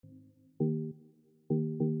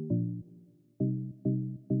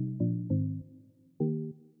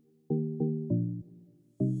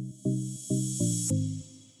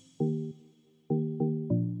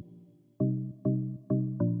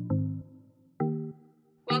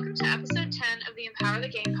welcome to episode 10 of the Empower the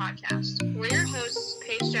Game podcast. We're your hosts,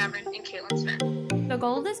 Paige Javrin and Caitlin Smith. The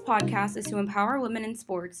goal of this podcast is to empower women in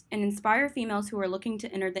sports and inspire females who are looking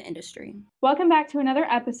to enter the industry. Welcome back to another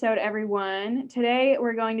episode, everyone. Today,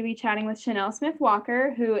 we're going to be chatting with Chanel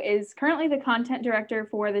Smith-Walker, who is currently the content director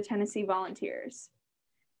for the Tennessee Volunteers.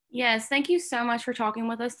 Yes, thank you so much for talking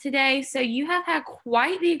with us today. So you have had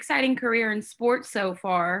quite the exciting career in sports so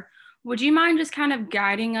far. Would you mind just kind of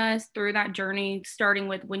guiding us through that journey, starting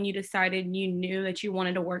with when you decided you knew that you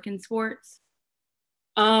wanted to work in sports?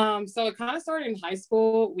 So it kind of started in high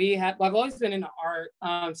school. I've always been into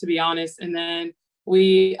art, to be honest. And then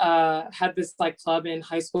we had this club in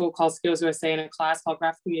high school called Skills USA and a class called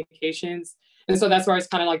Graphic Communications. And so that's where I was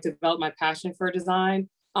kind of developed my passion for design.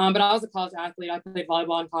 But I was a college athlete. I played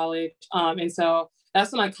volleyball in college. And so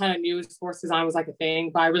that's when I kind of knew sports design was a thing,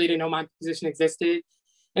 but I really didn't know my position existed.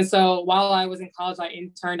 And so while I was in college, I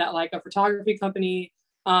interned at a photography company.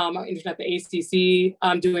 I interned at the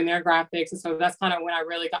ACC doing their graphics. And so that's kind of when I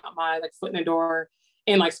really got my foot in the door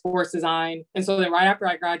in sports design. And so then right after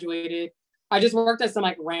I graduated, I just worked at some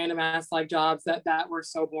random ass jobs that were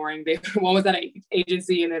so boring. One was at an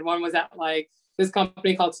agency, and then one was at this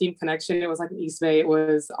company called Team Connection. It was in East Bay. It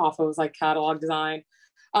was catalog design.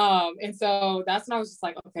 And so that's when I was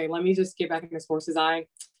just okay, let me just get back into sports design.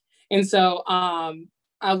 And so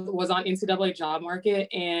I was on NCAA job market,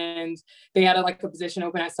 and they had a position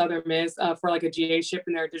open at Southern Miss for a GA ship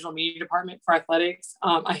in their digital media department for athletics.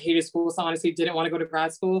 I hated school, so honestly didn't want to go to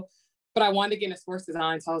grad school, but I wanted to get into sports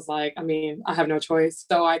design. So I was I have no choice.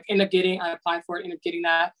 So I applied for it, ended up getting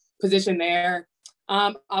that position there.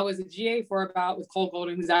 I was a GA with Cole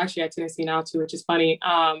Golden, who's actually at Tennessee now too, which is funny.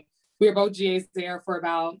 We were both GAs there for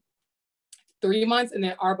about 3 months, and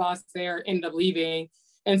then our boss there ended up leaving.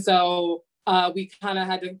 And so we kind of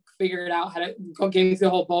had to figure it out how to go get into the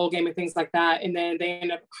whole bowl game and things like that. And then they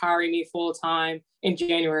ended up hiring me full time in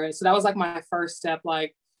January. So that was my first step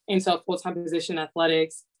into a full-time position in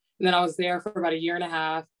athletics. And then I was there for about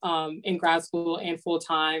 1.5 years in grad school and full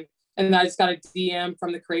time. And then I just got a DM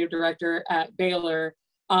from the creative director at Baylor.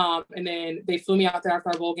 And then they flew me out there after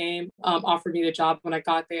our bowl game, offered me the job when I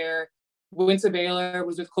got there. Went to Baylor,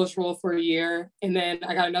 was with Coach Rule for 1 year. And then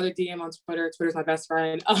I got another DM on Twitter. Twitter's my best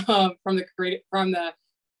friend, from the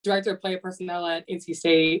director of player personnel at NC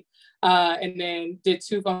State. And then did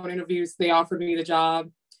 2 phone interviews. They offered me the job.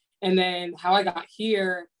 And then how I got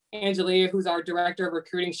here, Angelia, who's our director of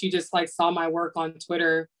recruiting, she just saw my work on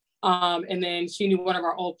Twitter. And then she knew one of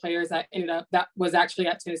our old players that was actually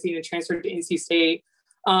at Tennessee and transferred to NC State.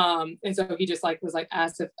 And so he just was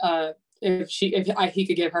asked if he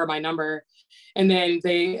could give her my number. And then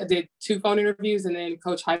they did 2 phone interviews, and then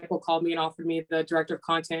Coach Heupel called me and offered me the director of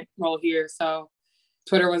content role here. So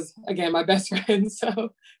Twitter was, again, my best friend. So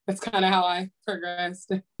that's kind of how I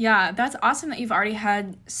progressed. Yeah, that's awesome that you've already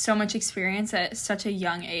had so much experience at such a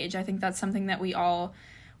young age. I think that's something that we all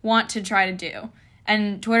want to try to do.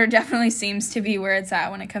 And Twitter definitely seems to be where it's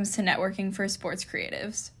at when it comes to networking for sports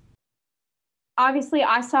creatives. Obviously,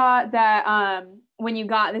 I saw that when you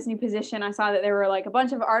got this new position, I saw that there were a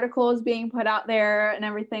bunch of articles being put out there and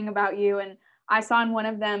everything about you. And I saw in one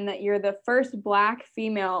of them that you're the first Black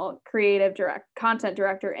female creative content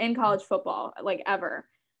director in college football, ever.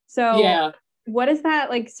 So yeah. What does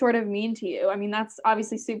that sort of mean to you? I mean, that's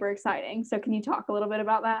obviously super exciting. So can you talk a little bit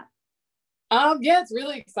about that? Yeah, it's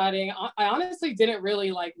really exciting. I honestly didn't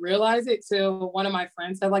really realize it till one of my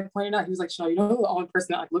friends had pointed out. He was Chanel, you know who the only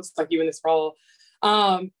person that looks like you in this role?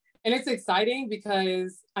 And it's exciting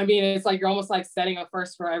because it's you're almost setting a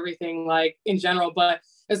first for everything in general. But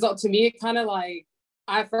it's to me, it kind of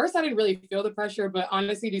at first I didn't really feel the pressure, but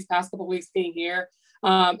honestly, these past couple of weeks being here,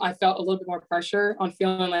 I felt a little bit more pressure on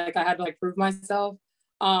feeling I had to prove myself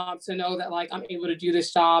to know that I'm able to do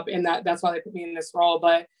this job, and that's why they put me in this role.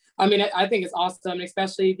 But I think it's awesome,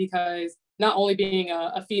 especially because not only being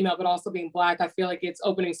a female, but also being Black, I feel it's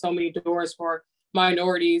opening so many doors for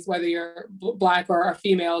minorities, whether you're Black or a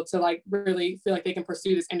female, to really feel they can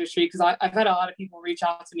pursue this industry. Because I've had a lot of people reach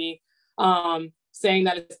out to me saying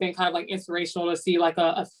that it's been kind of inspirational to see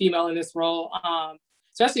a female in this role,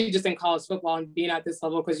 especially just in college football and being at this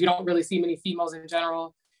level, because you don't really see many females in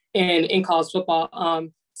general in college football.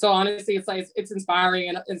 So honestly, it's inspiring,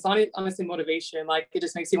 and it's honestly motivation. It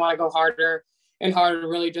just makes you want to go harder and harder to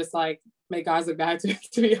really just make guys look bad,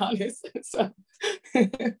 to be honest. So.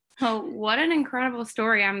 Oh, what an incredible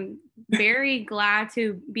story. I'm very glad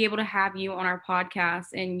to be able to have you on our podcast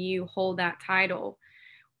and you hold that title.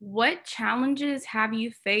 What challenges have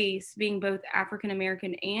you faced being both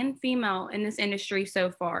African-American and female in this industry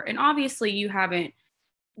so far? And obviously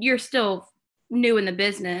you're still new in the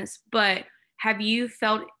business, but you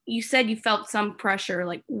said you felt some pressure.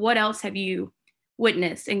 Like, what else have you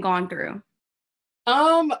witnessed and gone through?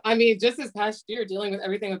 I mean, just this past year, dealing with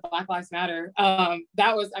everything with Black Lives Matter,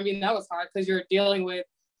 that was hard because you're dealing with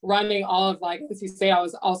running all of, like, as you say, I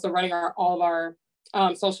was also running all of our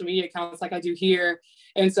social media accounts like I do here.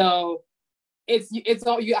 And so it's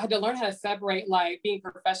all, you had to learn how to separate, like, being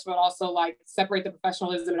professional, but also like separate the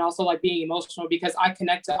professionalism and also like being emotional, because I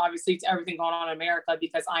connect to, obviously, to everything going on in America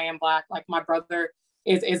because I am Black. Like, my brother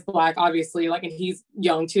is Black, obviously, like, and he's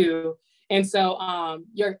young too. And so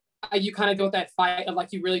you kind of go with that fight of,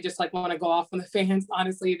 like, you really just like want to go off on the fans,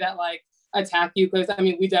 honestly, that like attack you. Because I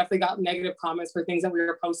mean, we definitely got negative comments for things that we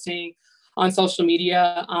were posting on social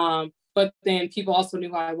media. But then people also knew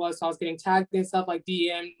who I was, so I was getting tagged and stuff, like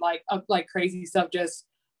DM, like crazy stuff, just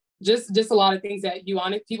a lot of things that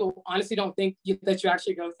people honestly don't think that you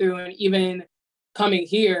actually go through. And even coming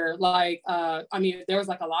here, like, I mean, there was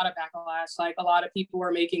like a lot of backlash. Like, a lot of people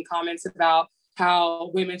were making comments about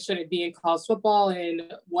how women shouldn't be in college football, and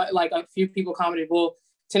what, like, a few people commented, well,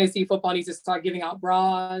 Tennessee football needs to start giving out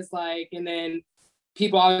bras, like, and then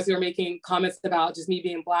people obviously were making comments about just me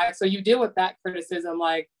being Black. So you deal with that criticism,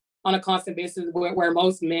 like, on a constant basis, where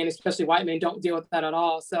most men, especially white men, don't deal with that at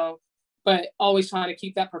all. So, but always trying to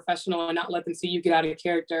keep that professional and not let them see you get out of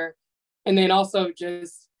character. And then also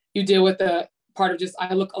just, you deal with the part of just,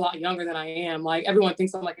 I look a lot younger than I am. Like, everyone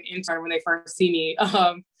thinks I'm like an intern when they first see me.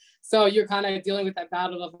 So you're kind of dealing with that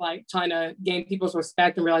battle of like trying to gain people's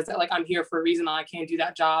respect and realize that, like, I'm here for a reason. I can't do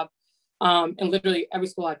that job. And literally every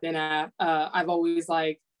school I've been at, I've always,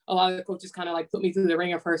 like, a lot of the coaches kind of like put me through the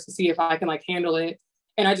ringer first to see if I can like handle it.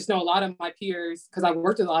 And I just know a lot of my peers, because I've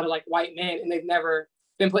worked with a lot of like white men and they've never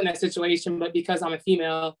been put in that situation, but because I'm a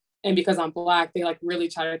female and because I'm Black, they like really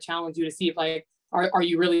try to challenge you to see if, like, are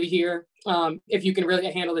you really here? If you can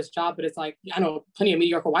really handle this job. But it's like, I know plenty of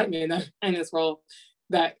mediocre white men that in this role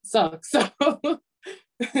that sucks. So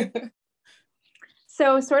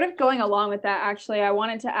So sort of going along with that, actually, I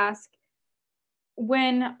wanted to ask,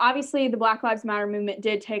 when obviously the Black Lives Matter movement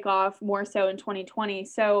did take off more so in 2020,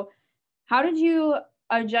 so how did you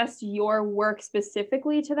adjust your work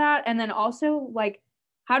specifically to that? And then also, like,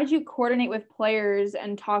 how did you coordinate with players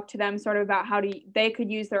and talk to them sort of about how they could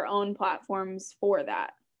use their own platforms for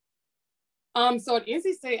that? So at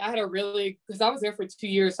NC State, I had because I was there for 2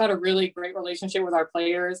 years, so I had a really great relationship with our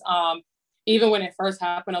players. Even when it first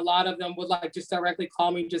happened, a lot of them would like just directly call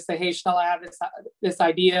me, just say, hey, Chanel, I have this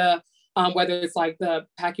idea, whether it's like the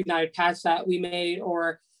Pack United patch that we made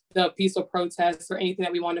or the peaceful protests or anything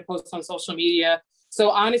that we wanted to post on social media. So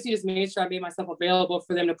honestly, just made sure I made myself available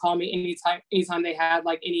for them to call me anytime they had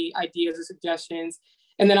like any ideas or suggestions.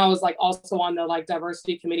 And then I was like also on the like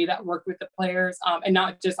diversity committee that worked with the players, and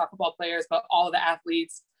not just our football players, but all of the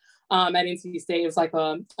athletes at NC State. It was like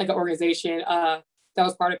an organization that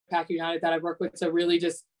was part of Pack United that I worked with to really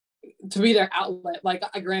just to be their outlet. Like,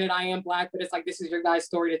 granted, I am Black, but it's like, this is your guys'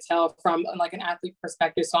 story to tell from like an athlete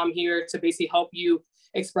perspective. So I'm here to basically help you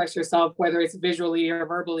express yourself, whether it's visually or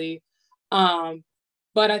verbally.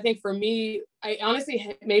 But I think for me, I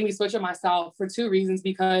honestly made me switch up my style for two reasons,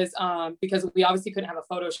 because we obviously couldn't have a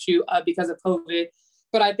photo shoot because of COVID.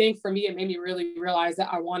 But I think for me, it made me really realize that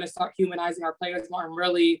I want to start humanizing our players more and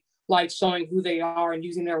really like showing who they are and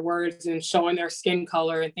using their words and showing their skin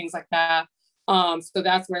color and things like that. So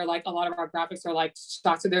that's where like a lot of our graphics are like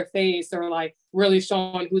shots of their face or like really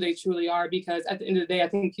showing who they truly are. Because at the end of the day, I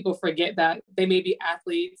think people forget that they may be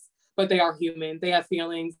athletes, but they are human. They have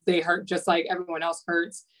feelings. They hurt just like everyone else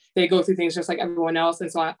hurts. They go through things just like everyone else. And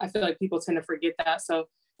so I feel like people tend to forget that. So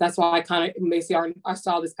that's why I kind of basically our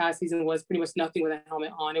style this past season was pretty much nothing with a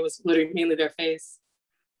helmet on. It was literally mainly their face.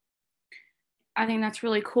 I think that's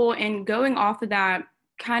really cool. And going off of that,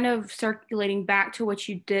 kind of circulating back to what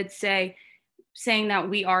you did say, saying that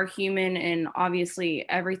we are human and obviously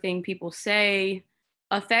everything people say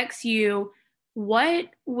affects you. What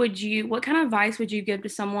kind of advice would you give to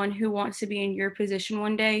someone who wants to be in your position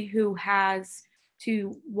one day, who has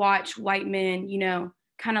to watch white men,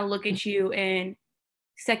 kind of look at you and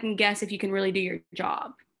second guess if you can really do your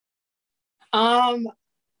job?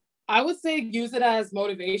 I would say use it as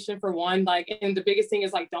motivation for one, like, and the biggest thing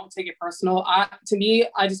is like, don't take it personal. To me,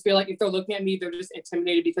 I just feel like if they're looking at me, they're just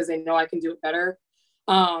intimidated because they know I can do it better.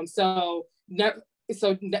 So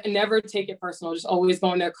never take it personal. Just always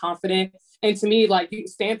go in there confident. And to me, like, you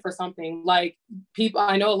stand for something. Like, people,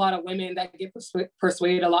 I know a lot of women that get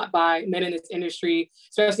persuaded a lot by men in this industry,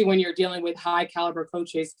 especially when you're dealing with high caliber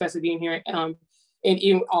coaches, especially being here and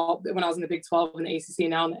even when I was in the Big 12 and the ACC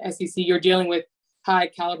and now in the SEC, you're dealing with high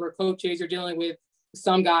caliber coaches. You're dealing with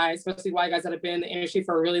some guys, especially white guys that have been in the industry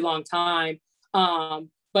for a really long time.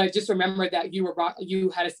 but just remember that you were brought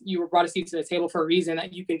a seat to the table for a reason,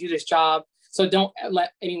 that you can do this job. So don't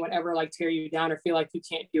let anyone ever like tear you down or feel like you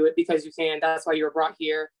can't do it, because you can. That's why you were brought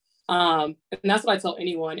here. And that's what I tell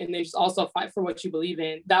anyone. And then just also fight for what you believe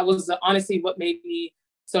in. That was honestly what made me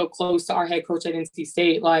so close to our head coach at NC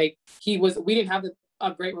State. Like we didn't have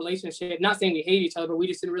a great relationship. Not saying we hate each other, but we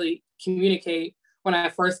just didn't really communicate when I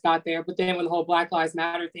first got there. But then when the whole Black Lives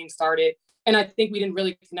Matter thing started, and I think we didn't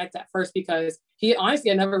really connect at first because he honestly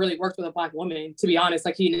had never really worked with a Black woman, to be honest.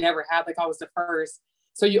 Like he never had, like I was the first.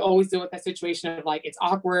 So you always deal with that situation of like, it's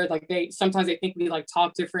awkward. Like sometimes they think we like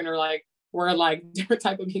talk different, or like we're like different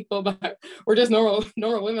type of people, but we're just normal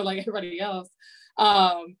women like everybody else.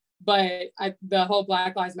 But the whole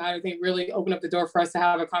Black Lives Matter thing really opened up the door for us to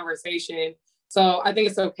have a conversation. So I think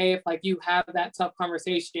it's okay if like you have that tough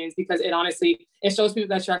conversations, because it shows people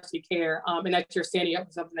that you actually care, and that you're standing up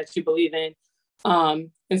for something that you believe in.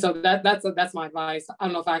 And so that's my advice. I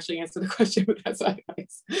don't know if I actually answered the question, but that's my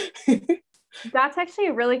advice. That's actually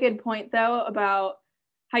a really good point though, about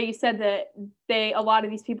how you said that a lot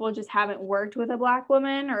of these people just haven't worked with a Black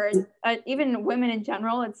woman, or even women in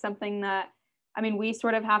general. It's something that, I mean, we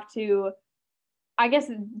sort of have to, I guess,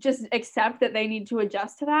 just accept that they need to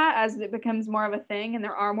adjust to that as it becomes more of a thing. And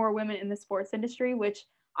there are more women in the sports industry, which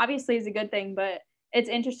obviously is a good thing, but it's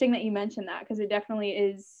interesting that you mentioned that, because it definitely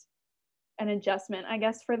is an adjustment, I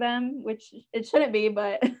guess, for them, which it shouldn't be,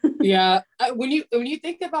 but. Yeah. When you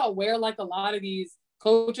think about where like a lot of these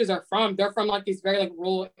coaches are from, they're from like these very like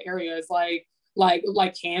rural areas, like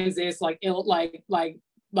Kansas, like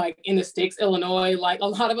in the sticks, Illinois. Like a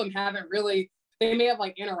lot of them haven't really, they may have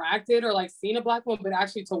like interacted or like seen a Black woman, but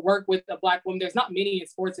actually to work with a Black woman, there's not many in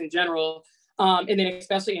sports in general. And then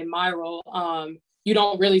especially in my role, you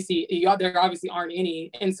don't really see, there obviously aren't any.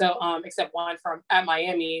 And so, except one from at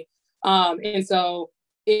Miami. And so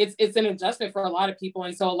it's an adjustment for a lot of people.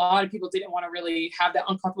 And so a lot of people didn't want to really have that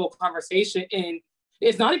uncomfortable conversation. And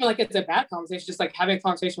it's not even like it's a bad conversation, just like having a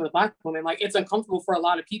conversation with a Black woman. Like it's uncomfortable for a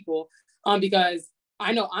lot of people, because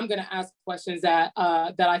I know I'm going to ask questions that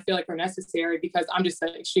I feel like are necessary, because I'm just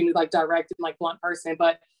an extremely like direct and like blunt person.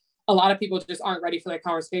 But a lot of people just aren't ready for that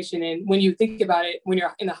conversation. And when you think about it, when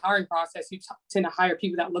you're in the hiring process, you tend to hire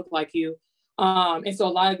people that look like you. And so a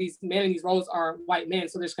lot of these men in these roles are white men.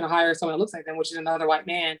 So they're just going to hire someone that looks like them, which is another white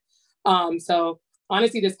man. So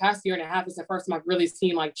honestly, this past year and a half is the first time I've really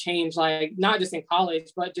seen like change, like not just in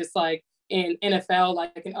college, but just like in NFL,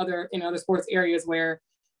 like in other sports areas where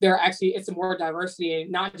there actually, it's a more diversity,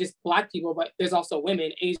 and not just Black people, but there's also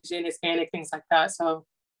women, Asian, Hispanic, things like that. So.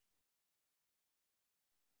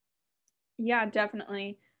 Yeah,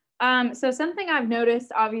 definitely. So something I've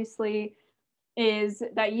noticed, obviously, is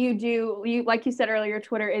that you like you said earlier,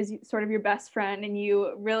 Twitter is sort of your best friend, and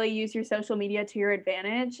you really use your social media to your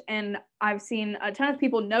advantage. And I've seen a ton of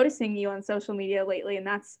people noticing you on social media lately, and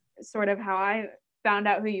that's sort of how I found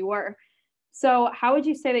out who you were. So how would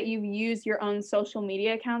you say that you've used your own social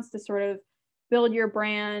media accounts to sort of build your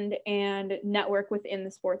brand and network within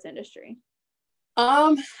the sports industry?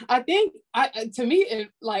 I think to me,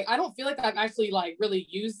 I don't feel like I've actually like really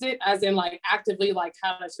used it as in like actively like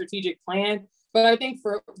have a strategic plan. But I think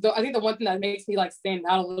the one thing that makes me like stand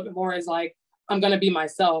out a little bit more is like, I'm going to be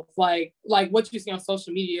myself. Like what you see on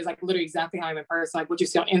social media is like literally exactly how I'm in person. Like what you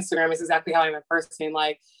see on Instagram is exactly how I'm in person.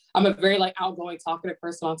 Like I'm a very like outgoing, talkative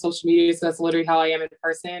person on social media. So that's literally how I am in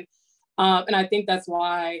person. And I think that's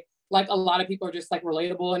why like a lot of people are just like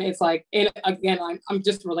relatable. And it's like, and again, I'm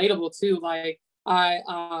just relatable too. Like I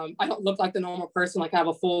don't look like the normal person. Like I have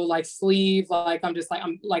a full like sleeve. Like I'm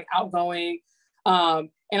like outgoing.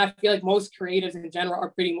 And I feel like most creatives in general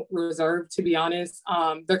are pretty reserved, to be honest.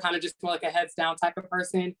 They're kind of just more like a heads down type of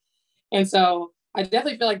person. And so I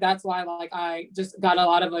definitely feel like that's why like I just got a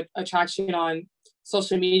lot of attraction on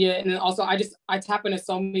social media. And then also I tap into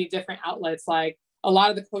so many different outlets. Like a lot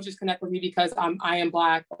of the coaches connect with me because I am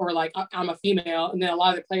Black, or like I'm a female. And then a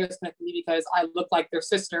lot of the players connect with me because I look like their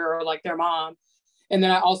sister or like their mom. And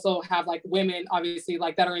then I also have like women, obviously,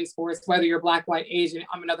 like that are in sports, whether you're Black, white, Asian.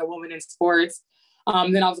 I'm another woman in sports.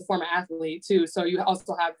 Then I was a former athlete too. So you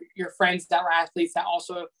also have your friends that were athletes that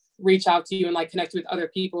also reach out to you and like connect with other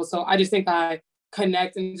people. So I just think I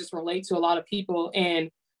connect and just relate to a lot of people.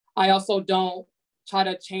 And I also don't try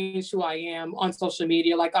to change who I am on social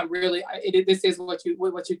media. Like I'm really, this is what you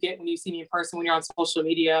get when you see me in person, when you're on social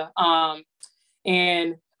media.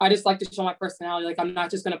 And I just like to show my personality. Like I'm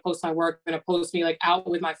not just going to post my work. I'm going to post me like out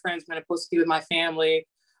with my friends. I'm going to post me with my family.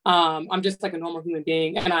 I'm just like a normal human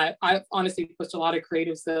being. And I honestly push a lot of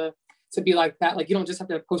creatives to be like that. Like, you don't just have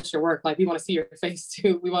to post your work. Like we want to see your face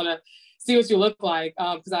too. We want to see what you look like.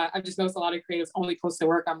 Because I just noticed a lot of creatives only post their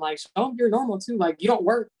work. I'm like, show them you're normal too. Like, you don't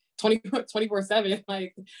work 24/7.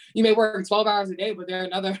 Like, you may work 12 hours a day, but there are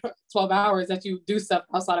another 12 hours that you do stuff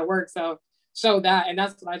outside of work. So show that. And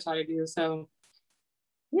that's what I try to do. So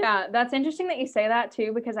yeah, that's interesting that you say that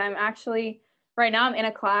too, because I'm actually right now I'm in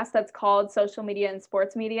a class that's called Social Media and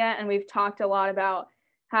Sports Media, and we've talked a lot about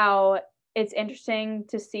how it's interesting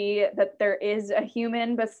to see that there is a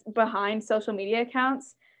human behind social media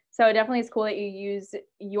accounts. So it definitely is cool that you use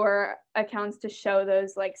your accounts to show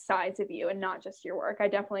those like sides of you and not just your work. I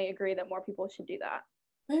definitely agree that more people should do that.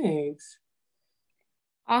 Thanks.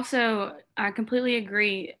 Also, I completely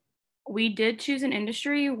agree. We did choose an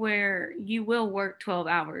industry where you will work 12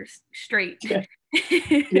 hours straight. Yeah.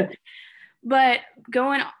 Yeah. But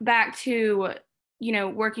going back to,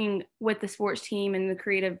 working with the sports team and the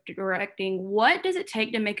creative directing, what does it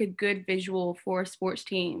take to make a good visual for a sports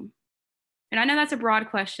team? And I know that's a broad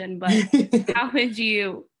question, but how would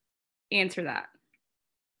you answer that?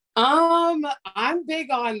 I'm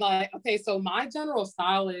big on so my general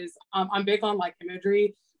style is I'm big on like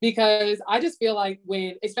imagery, because I just feel like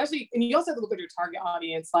especially, and you also have to look at your target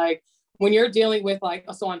audience, like when you're dealing with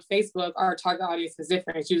so on Facebook, our target audience is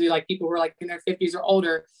different. It's usually like people who are like in their 50s or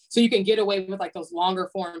older. So you can get away with like those longer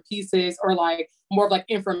form pieces or like more of like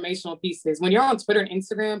informational pieces. When you're on Twitter and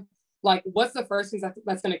Instagram, like what's the first thing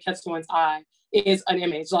that's going to catch someone's eye is an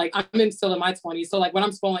image. Like still in my 20s. So like when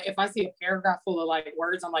I'm scrolling, if I see a paragraph full of like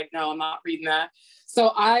words, I'm like, no, I'm not reading that.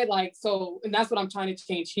 So and that's what I'm trying to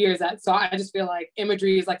change here is that. So I just feel like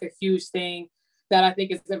imagery is like a huge thing that I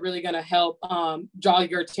think is really going to help draw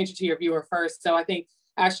your attention to your viewer first. So I think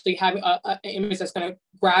actually having an image that's going to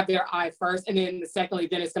grab their eye first, and then secondly,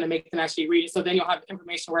 then it's going to make them actually read it. So then you'll have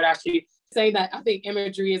information where it actually say that. I think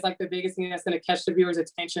imagery is like the biggest thing that's going to catch the viewer's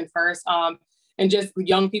attention first. And just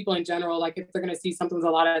young people in general, like if they're going to see something with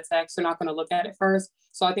a lot of text, they're not going to look at it first.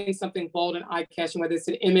 So I think something bold and eye-catching, whether it's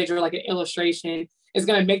an image or like an illustration, is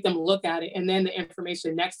going to make them look at it. And then the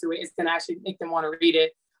information next to it is going to actually make them want to read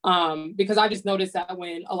it. Because I just noticed that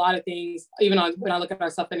when a lot of things, even when I look at our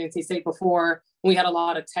stuff at NC State before, when we had a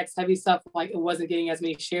lot of text heavy stuff, like it wasn't getting as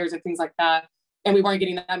many shares and things like that. And we weren't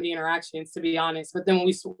getting that many interactions, to be honest. But then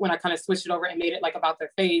when I kind of switched it over and made it like about their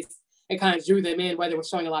face, it kind of drew them in, whether it was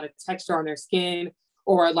showing a lot of texture on their skin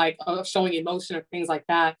or like showing emotion or things like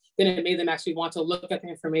that. Then it made them actually want to look at the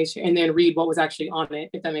information and then read what was actually on it,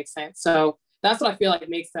 if that makes sense. So that's what I feel like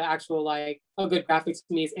makes the actual like a good graphic to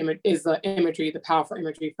me is the imagery, the powerful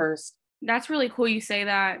imagery first. That's really cool you say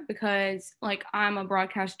that, because like I'm a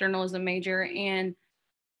broadcast journalism major, and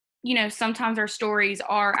sometimes our stories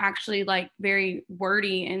are actually like very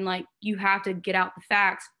wordy and like you have to get out the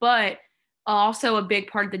facts, but also a big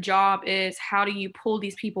part of the job is how do you pull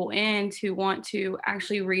these people in to want to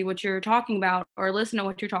actually read what you're talking about or listen to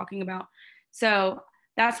what you're talking about. So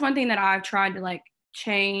that's one thing that I've tried to like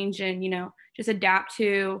change and just adapt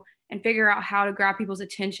to and figure out how to grab people's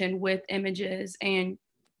attention with images and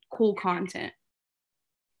cool content.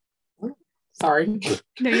 Sorry.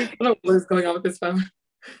 No, I don't know what is going on with this phone.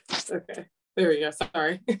 Okay, there we go.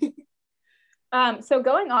 Sorry. So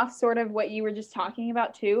going off sort of what you were just talking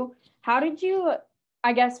about too, how did you,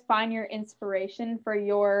 I guess, find your inspiration for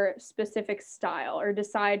your specific style or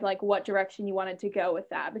decide like what direction you wanted to go with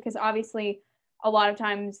that? Because obviously a lot of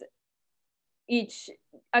times each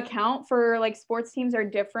account for like sports teams are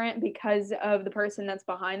different because of the person that's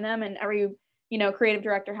behind them, and every, creative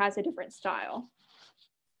director has a different style.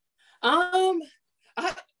 I don't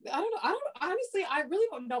know. Honestly, I really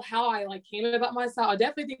don't know how I like came about my style. I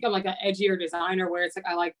definitely think I'm like an edgier designer where it's like,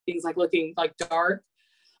 I like things like looking like dark.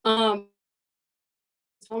 Tell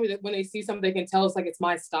me that when they see something, they can tell it's like, it's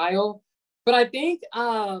my style. But I think,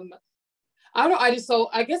 I guess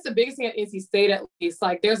the biggest thing at NC State, at least,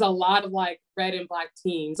 like there's a lot of like red, white and black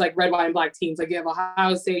teams. Like you have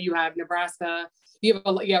Ohio State, you have Nebraska, you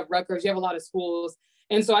have Rutgers, you have a lot of schools.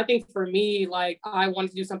 And so I think for me, like I wanted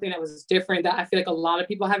to do something that was different that I feel like a lot of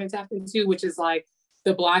people haven't tapped into, which is like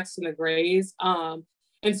the blacks and the grays.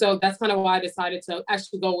 And so that's kind of why I decided to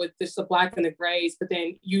actually go with just the black and the grays, but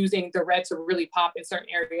then using the red to really pop in certain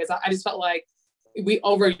areas. I just felt like we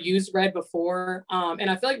overused red before.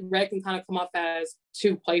 And I feel like red can kind of come off as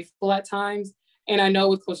too playful at times. And I know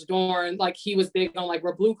with Coach Dorn, like he was big on like,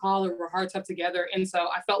 we're blue collar, we're hard tough together. And so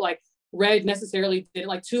I felt like red necessarily didn't,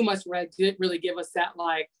 like too much red didn't really give us that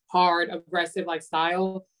like hard, aggressive like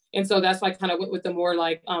style. And so that's why I kind of went with the more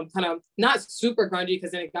like kind of not super grungy,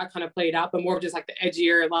 because then it got kind of played out, but more just like the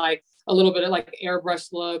edgier, like a little bit of like airbrush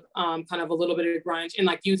look, kind of a little bit of grunge, and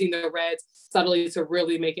like using the reds subtly to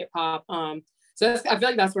really make it pop. So I feel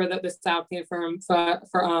like that's where the style came from for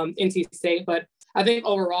NC State. But I think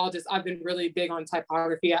overall, just I've been really big on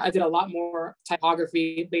typography. I did a lot more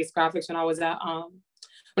typography-based graphics when I was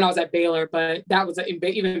at Baylor, but that was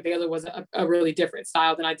even Baylor was a really different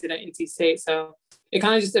style than I did at NC State. So it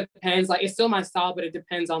kind of just depends. Like it's still my style, but it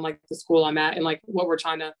depends on like the school I'm at and like what we're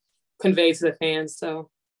trying to convey to the fans. So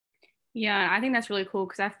yeah, I think that's really cool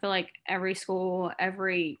because I feel like every school,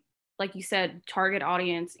 like you said, target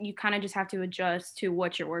audience, you kind of just have to adjust to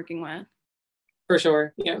what you're working with. For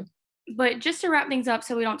sure, yeah. But just to wrap things up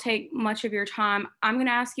so we don't take much of your time, I'm going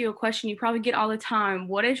to ask you a question you probably get all the time.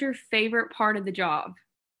 What is your favorite part of the job?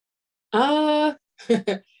 And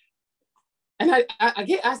I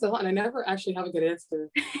get asked a lot and I never actually have a good answer.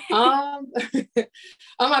 I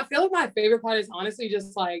feel like my favorite part is honestly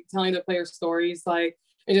just like telling the players stories, like,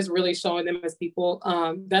 and just really showing them as people.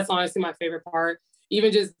 That's honestly my favorite part.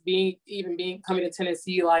 Even coming to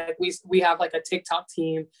Tennessee, like we have like a TikTok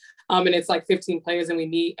team, and it's like 15 players and we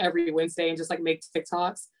meet every Wednesday and just like make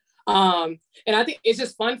TikToks. And I think it's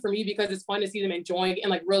just fun for me because it's fun to see them enjoying and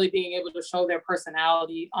like really being able to show their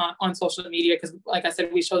personality on social media. Cause like I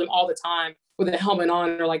said, we show them all the time with a helmet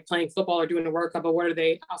on or like playing football or doing a workout, but what are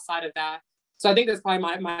they outside of that? So I think that's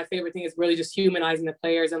probably my favorite thing is really just humanizing the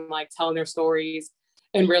players and like telling their stories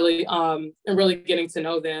and really getting to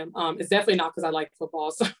know them. It's definitely not because I like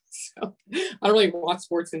football. So I don't really watch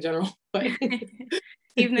sports in general, but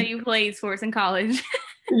even though you played sports in college.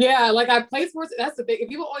 Yeah, like I play sports. That's the big.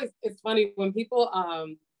 People always. It's funny when people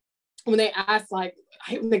when they ask like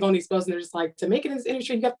I hate when they go on these posts and they're just like to make it in this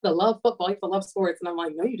industry you have to love football, you have to love sports, and I'm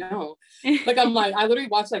like no you don't. Like I'm like I literally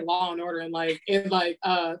watch like Law and Order and like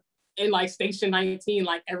in Station 19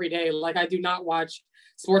 like every day. Like I do not watch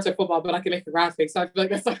sports or football, but I can make the graphics. So I feel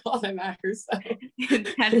like that's like all that matters. So.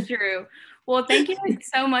 That's true. Well, thank you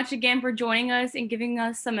so much again for joining us and giving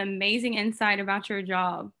us some amazing insight about your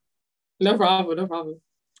job. No problem.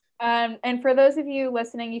 And for those of you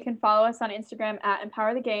listening, you can follow us on Instagram at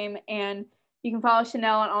Empower the Game, and you can follow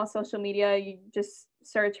Chanel on all social media. You just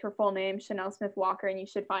search her full name, Chanel Smith Walker, and you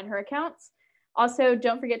should find her accounts. Also,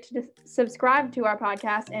 don't forget to subscribe to our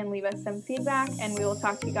podcast and leave us some feedback, and we will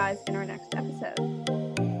talk to you guys in our next episode.